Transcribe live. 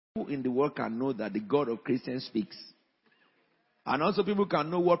who in the world can know that the God of Christians speaks. And also people can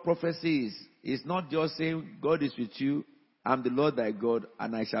know what prophecy is. It's not just saying, God is with you, I'm the Lord thy God,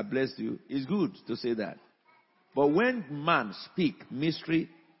 and I shall bless you. It's good to say that. But when man speak mystery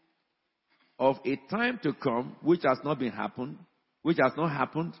of a time to come, which has not happened,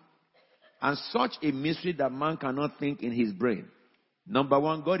 and such a mystery that man cannot think in his brain. Number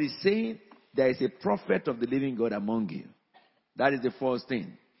one, God is saying there is a prophet of the living God among you. That is the first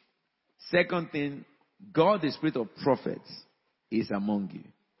thing. Second thing, God, the spirit of prophets, is among you.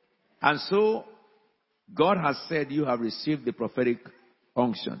 And so, God has said you have received the prophetic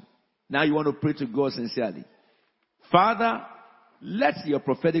unction. Now you want to pray to God sincerely. Father, let your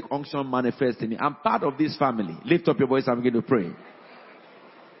prophetic unction manifest in me. I'm part of this family. Lift up your voice and begin to pray.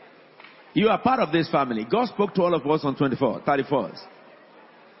 You are part of this family. God spoke to all of us on 31st.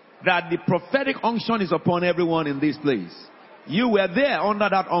 That the prophetic unction is upon everyone in this place. You were there under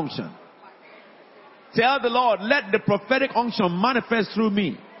that unction. Tell the Lord, let the prophetic unction manifest through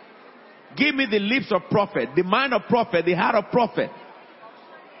me. Give me the lips of prophet, the mind of prophet, the heart of prophet.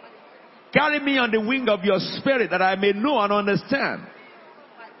 Carry me on the wing of your spirit that I may know and understand.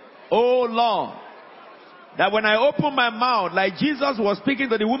 Oh Lord, that when I open my mouth, like Jesus was speaking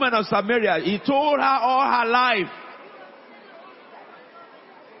to the woman of Samaria, he told her all her life.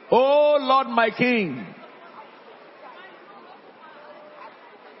 Oh Lord, my King.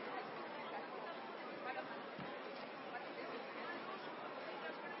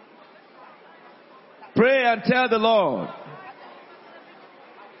 Pray and tell the Lord.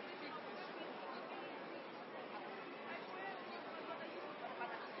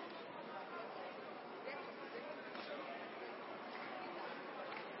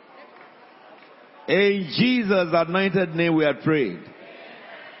 In Jesus' anointed name we are prayed.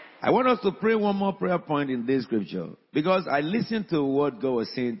 I want us to pray one more prayer point in this scripture. Because I listened to what God was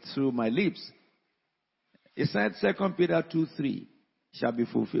saying through my lips. It said 2 Peter 2:3 shall be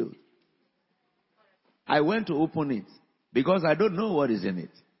fulfilled. I went to open it because I don't know what is in it.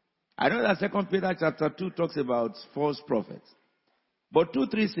 I know that 2 Peter chapter 2 talks about false prophets. But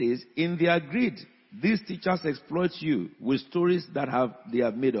 2:3 says, in their greed, these teachers exploit you with stories that they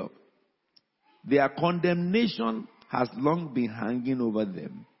have made up. Their condemnation has long been hanging over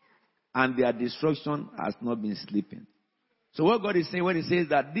them, and their destruction has not been sleeping. So what God is saying when he says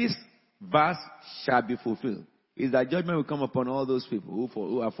that this verse shall be fulfilled is that judgment will come upon all those people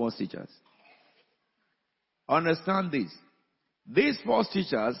who are false teachers. Understand this. These false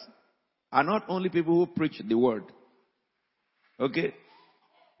teachers are not only people who preach the word. Okay?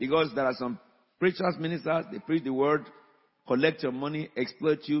 Because there are some preachers, ministers, they preach the word, collect your money,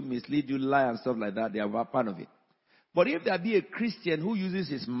 exploit you, mislead you, lie and stuff like that. They are part of it. But if there be a Christian who uses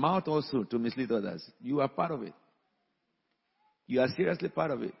his mouth also to mislead others, you are part of it. You are seriously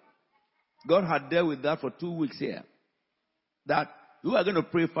part of it. God had dealt with that for 2 weeks here. That you are going to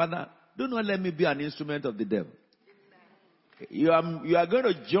pray, Father, do not let me be an instrument of the devil. You are going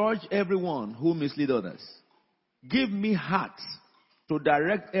to judge everyone who mislead others. Give me heart to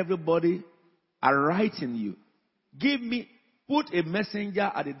direct everybody aright in you. Put a messenger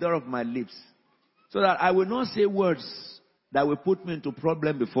at the door of my lips so that I will not say words that will put me into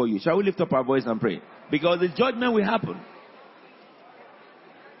problem before you. Shall we lift up our voice and pray? Because the judgment will happen.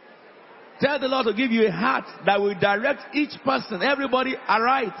 Tell the Lord to give you a heart that will direct each person, everybody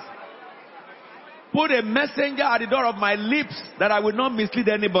aright. Put a messenger at the door of my lips that I will not mislead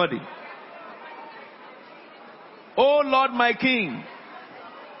anybody. Oh Lord, my King.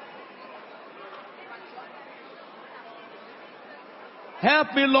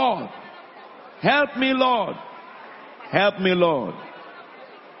 Help me, Lord. Help me, Lord. Help me, Lord.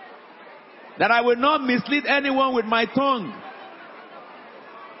 That I will not mislead anyone with my tongue.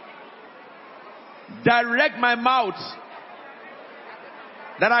 Direct my mouth.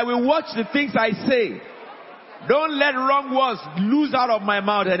 That I will watch the things I say. Don't let wrong words loose out of my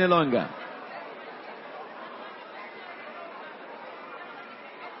mouth any longer.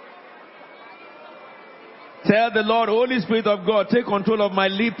 Tell the Lord, Holy Spirit of God, take control of my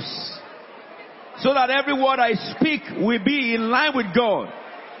lips. So that every word I speak will be in line with God.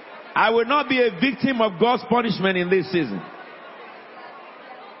 I will not be a victim of God's punishment in this season.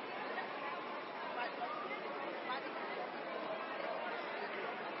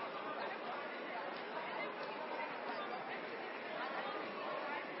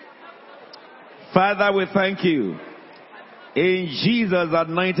 Father, we thank you. In Jesus'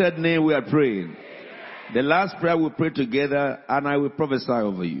 anointed name we are praying. The last prayer we pray together, and I will prophesy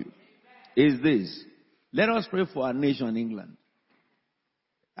over you, is this. Let us pray for our nation, England.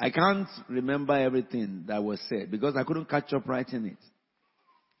 I can't remember everything that was said because I couldn't catch up writing it.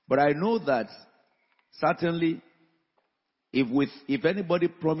 But I know that certainly if anybody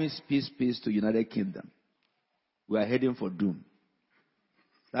promised peace to United Kingdom, we are heading for doom.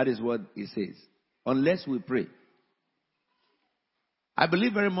 That is what it says. Unless we pray. I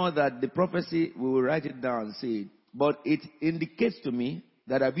believe very much that the prophecy, we will write it down and say it. But it indicates to me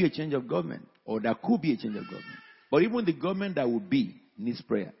that there will be a change of government. Or there could be a change of government. But even the government that will be needs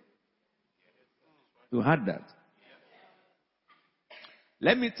prayer. You heard that?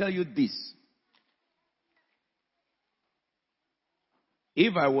 Let me tell you this.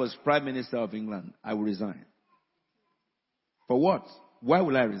 If I was Prime Minister of England, I would resign. For what? Why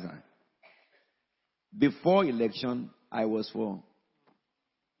will I resign? Before election, I was for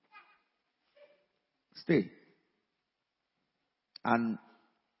stay. And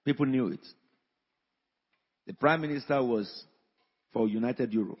people knew it. The Prime Minister was for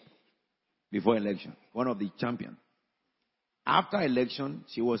United Europe before election, one of the champions. After election,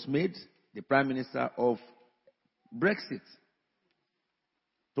 she was made the Prime Minister of Brexit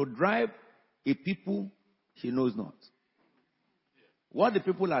to drive a people she knows not. What the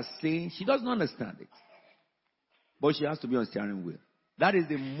people are saying, she doesn't understand it. But she has to be on steering wheel. That is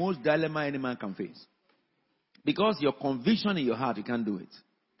the most dilemma any man can face. Because your conviction in your heart, you can't do it.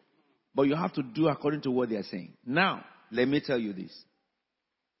 But you have to do according to what they are saying. Now, let me tell you this.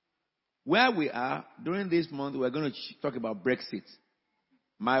 Where we are, during this month, we're going to talk about Brexit.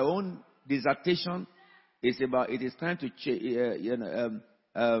 My own dissertation is about, it is time to change,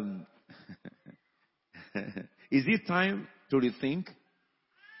 is it time to rethink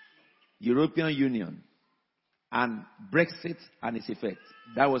European Union and Brexit and its effects?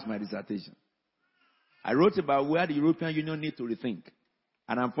 That was my dissertation. I wrote about where the European Union needs to rethink.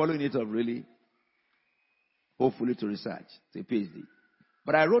 And I'm following it up really, hopefully to research, to a PhD.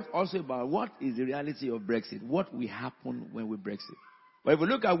 But I wrote also about what is the reality of Brexit, what will happen when we Brexit. But if we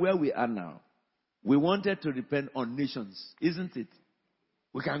look at where we are now, we wanted to depend on nations, isn't it?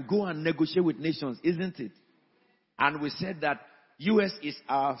 We can go and negotiate with nations, isn't it? And we said that U.S. is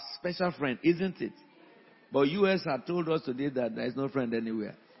our special friend, isn't it? But U.S. have told us today that there is no friend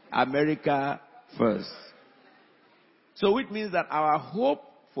anywhere. America first. So it means that our hope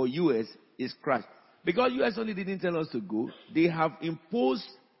for U.S. is crushed. Because U.S. only didn't tell us to go, they have imposed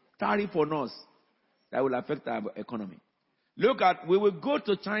tariff on us that will affect our economy. Look at, we will go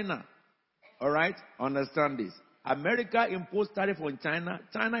to China. All right? Understand this. America imposed tariff on China.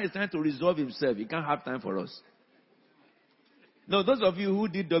 China is trying to resolve himself. He can't have time for us. No, those of you who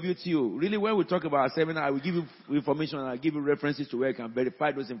did WTO, really when we talk about our seminar, I will give you information and I'll give you references to where you can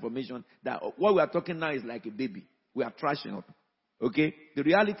verify those information. That what we are talking now is like a baby. We are trashing up. Okay? The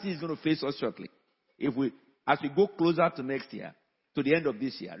reality is going to face us shortly. As we go closer to next year, to the end of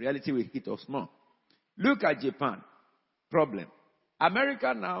this year, reality will hit us more. Look at Japan. Problem.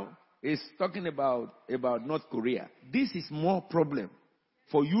 America now is talking about North Korea. This is more problem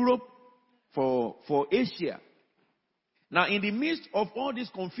for Europe, for Asia. Now, in the midst of all this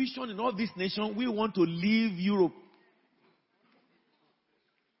confusion in all these nations, we want to leave Europe.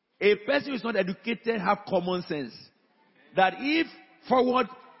 A person who is not educated have common sense. That if forward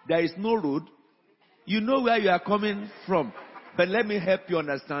there is no road, you know where you are coming from. But let me help you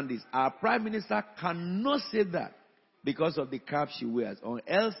understand this. Our Prime Minister cannot say that because of the cap she wears, or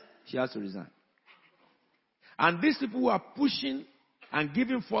else she has to resign. And these people who are pushing and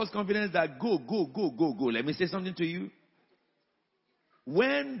giving false confidence that go. Let me say something to you.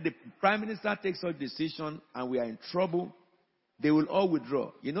 When the Prime Minister takes such decision and we are in trouble, they will all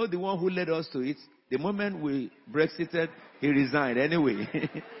withdraw. You know the one who led us to it? The moment we Brexited, he resigned anyway.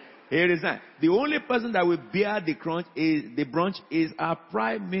 He resigned. The only person that will bear the brunt is our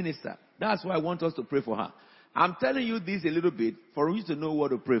Prime Minister. That's why I want us to pray for her. I'm telling you this a little bit for you to know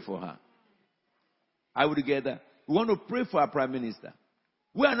what to pray for her. Are we together? We want to pray for our Prime Minister.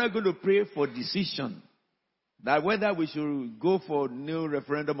 We are not going to pray for decision. That whether we should go for new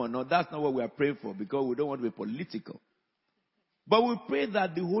referendum or not, that's not what we are praying for because we don't want to be political. But we pray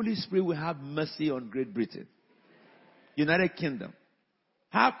that the Holy Spirit will have mercy on Great Britain. United Kingdom.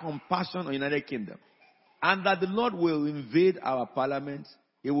 Have compassion on United Kingdom. And that the Lord will invade our parliament.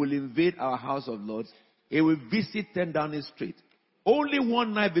 He will invade our House of Lords. He will visit 10 Downing Street. Only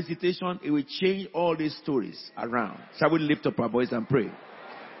one night visitation, it will change all these stories around. Shall we lift up our voice and pray?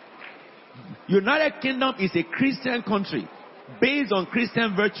 United Kingdom is a Christian country based on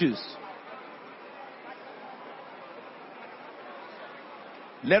Christian virtues.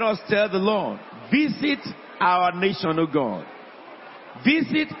 Let us tell the Lord, visit our nation, O God.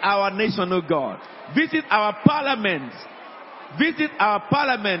 Visit our nation, O God. Visit our parliament. Visit our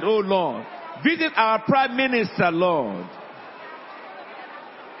parliament, O Lord. Visit our Prime Minister, Lord.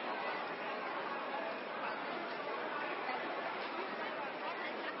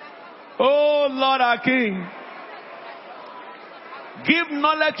 Oh Lord our King, give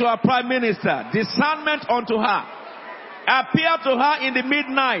knowledge to our Prime Minister, discernment unto her. Appear to her in the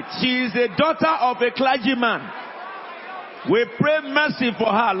midnight. She is a daughter of a clergyman. We pray mercy for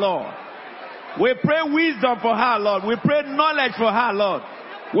her, Lord. We pray wisdom for her, Lord. We pray knowledge for her, Lord.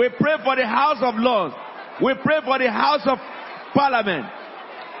 We pray for the House of Lords. We pray for the House of Parliament.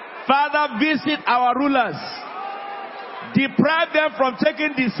 Father, visit our rulers. Deprive them from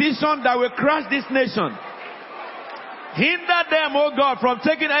taking decisions that will crush this nation. Hinder them, oh God, from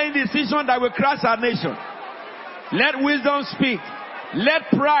taking any decision that will crush our nation. Let wisdom speak. Let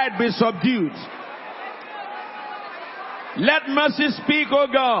pride be subdued. Let mercy speak, oh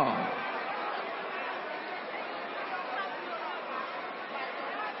God.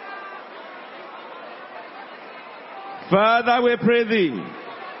 Father, we pray thee.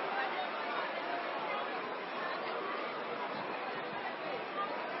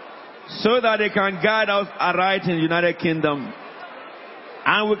 So that they can guide us aright in the United Kingdom.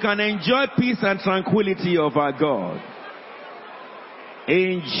 And we can enjoy peace and tranquility of our God.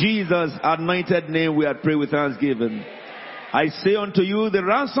 In Jesus' anointed name we are praying with thanksgiving. I say unto you, the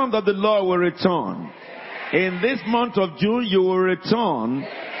ransom of the Lord will return. In this month of June you will return.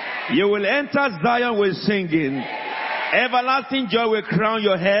 You will enter Zion with singing. Everlasting joy will crown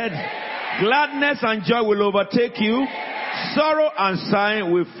your head. Gladness and joy will overtake you. Sorrow and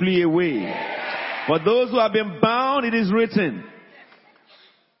sighing will flee away. For those who have been bound, it is written,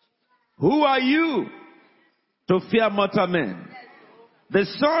 who are you to fear mortal men? The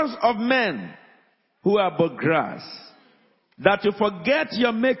sons of men who are but grass, that you forget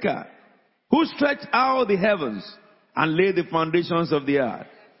your Maker, who stretched out the heavens and laid the foundations of the earth,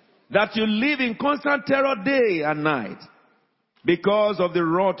 that you live in constant terror day and night because of the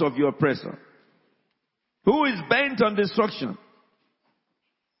wrath of your oppressor, who is bent on destruction.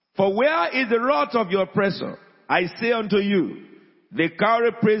 For where is the wrath of your oppressor? I say unto you, the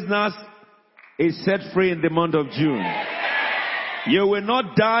cowardly prisoners is set free in the month of June. You will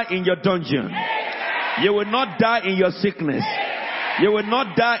not die in your dungeon. You will not die in your sickness. You will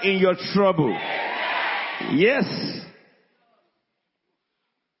not die in your trouble. Yes.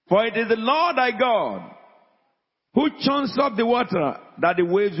 For it is the Lord thy God who churns up the water that the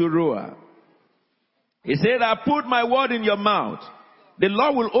waves will roar. He said, I put my word in your mouth. The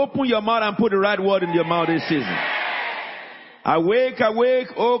Lord will open your mouth and put the right word in your mouth this season. Awake, awake,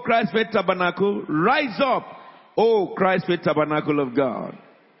 O Christ faith tabernacle. Rise up, O Christ faith tabernacle of God.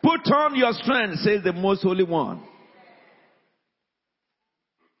 Put on your strength, says the most holy one.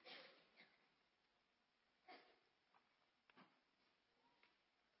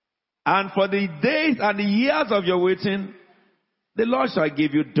 And for the days and the years of your waiting, the Lord shall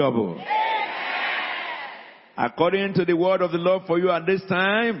give you double. According to the word of the Lord for you at this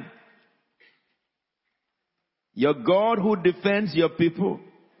time, your God who defends your people,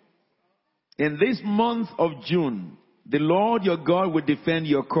 in this month of June, the Lord your God will defend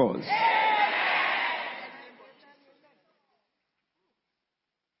your cause.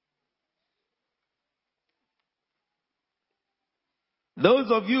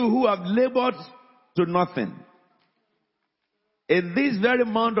 Those of you who have labored to nothing, in this very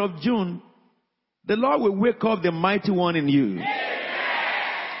month of June, the Lord will wake up the mighty one in you.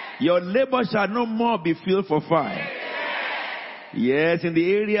 Your labor shall no more be filled for fire. Yes, in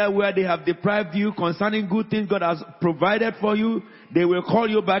the area where they have deprived you concerning good things God has provided for you, they will call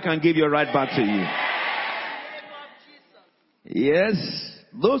you back and give your right back to you. Yes,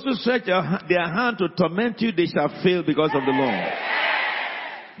 those who stretch their hand to torment you, they shall fail because of the Lord.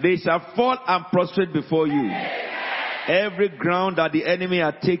 They shall fall and prostrate before you. Every ground that the enemy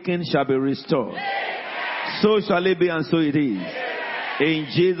had taken shall be restored. So shall it be, and so it is. In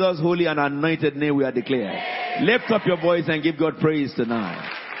Jesus' holy and anointed name we are declared. Lift up your voice and give God praise tonight.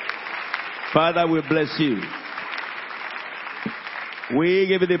 Father, we bless you. We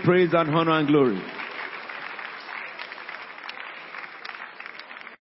give you the praise and honor and glory.